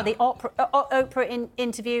so far, the Oprah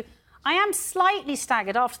interview. I am slightly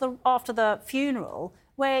staggered after the funeral,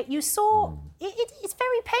 where you saw it's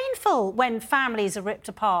very painful when families are ripped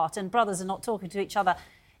apart and brothers are not talking to each other.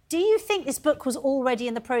 Do you think this book was already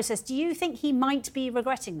in the process? Do you think he might be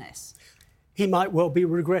regretting this? He might well be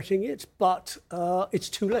regretting it, but it's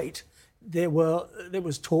too late. There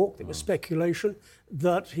was talk, there was speculation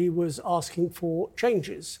that he was asking for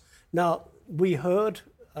changes. Now, we heard,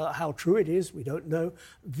 how true it is, we don't know,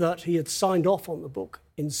 that he had signed off on the book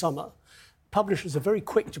in summer. Publishers are very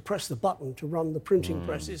quick to press the button to run the printing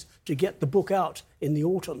presses to get the book out in the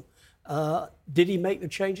autumn. Did he make the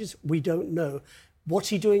changes? We don't know. What's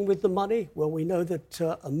he doing with the money? Well, we know that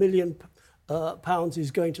 £1 million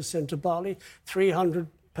is going to Centre Bali,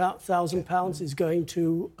 £300,000 is going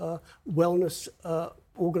to wellness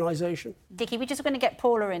organisation. Dickie, we're just going to get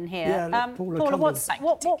Paula in here. Yeah, Paula,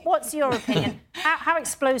 what's your opinion? How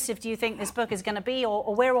explosive do you think this book is going to be?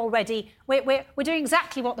 Or we're doing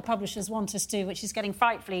exactly what the publishers want us to, which is getting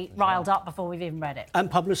frightfully riled up before we've even read it.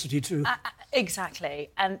 And publicity too.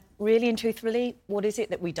 Exactly. And really and truthfully, what is it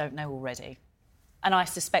that we don't know already? And I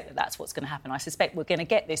suspect that that's what's going to happen. I suspect we're going to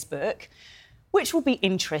get this book, which will be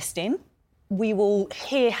interesting. We will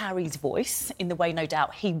hear Harry's voice in the way, no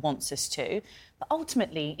doubt, he wants us to. But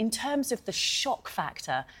ultimately, in terms of the shock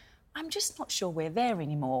factor, I'm just not sure we're there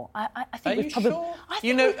anymore. I think we've probably... Sure? I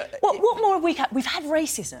think what more have we had? We've had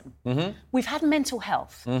racism. Mm-hmm. We've had mental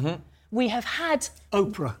health. Mm-hmm. We have had...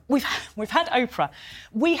 Oprah. We've had Oprah.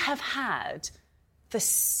 We have had the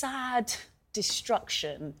sad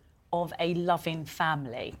destruction of a loving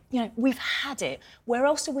family. You know, we've had it. Where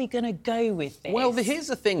else are we going to go with this? Well, here's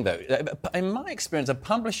the thing, though. In my experience, a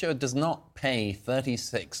publisher does not pay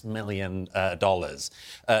 $36 million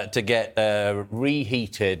to get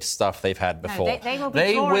reheated stuff they've had before. No,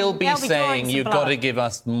 they will be saying, you've got to give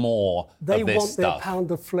us more of this stuff. They want their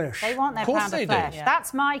pound of flesh. They want their pound of flesh. Yeah.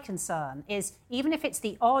 That's my concern, is even if it's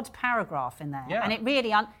the odd paragraph in there, and it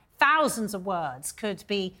really, thousands of words could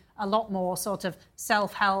be a lot more sort of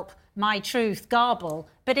self-help, my truth garble,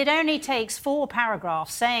 but it only takes 4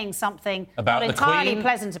 paragraphs saying something about not entirely Queen.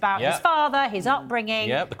 pleasant about his father, his upbringing.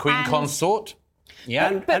 Yeah, the Queen consort.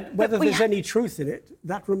 Yeah, and whether there's any truth in it,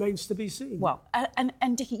 that remains to be seen. Well,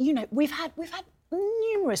 and Dickie, you know, we've had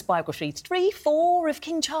numerous biographies, 3, 4 of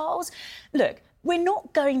King Charles. Look, we're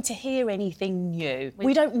not going to hear anything new.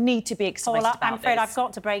 We don't need to be excited about I'm afraid this. I've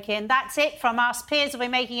got to break in. That's it from us. Piers will be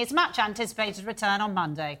making his much anticipated return on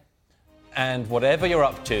Monday. And whatever you're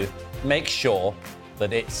up to, make sure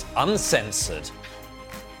that it's uncensored.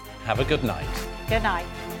 Have a good night. Good night.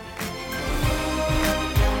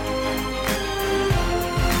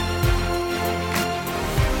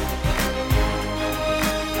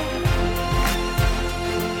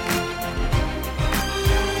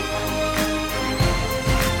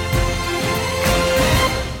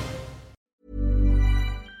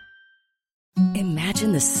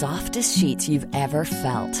 Imagine the softest sheets you've ever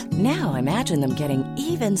felt. Now imagine them getting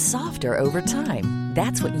even softer over time.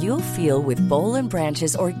 That's what you'll feel with Boll &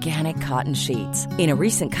 Branch's organic cotton sheets. In a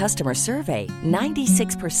recent customer survey,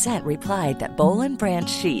 96% replied that Boll & Branch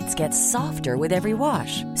sheets get softer with every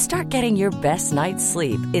wash. Start getting your best night's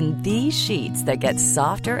sleep in these sheets that get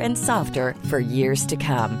softer and softer for years to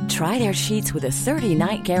come. Try their sheets with a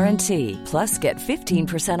 30-night guarantee. Plus, get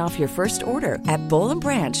 15% off your first order at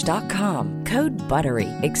bollandbranch.com. Code BUTTERY.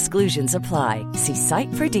 Exclusions apply. See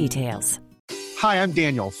site for details. Hi, I'm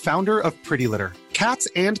Daniel, founder of Pretty Litter. Cats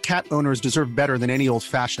and cat owners deserve better than any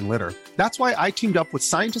old-fashioned litter. That's why I teamed up with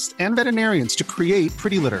scientists and veterinarians to create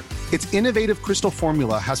Pretty Litter. Its innovative crystal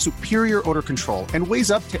formula has superior odor control and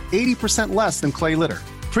weighs up to 80% less than clay litter.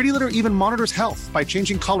 Pretty Litter even monitors health by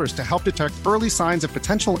changing colors to help detect early signs of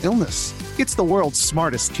potential illness. It's the world's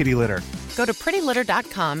smartest kitty litter. Go to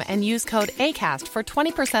prettylitter.com and use code ACAST for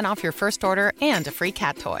 20% off your first order and a free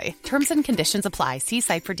cat toy. Terms and conditions apply. See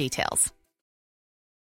site for details.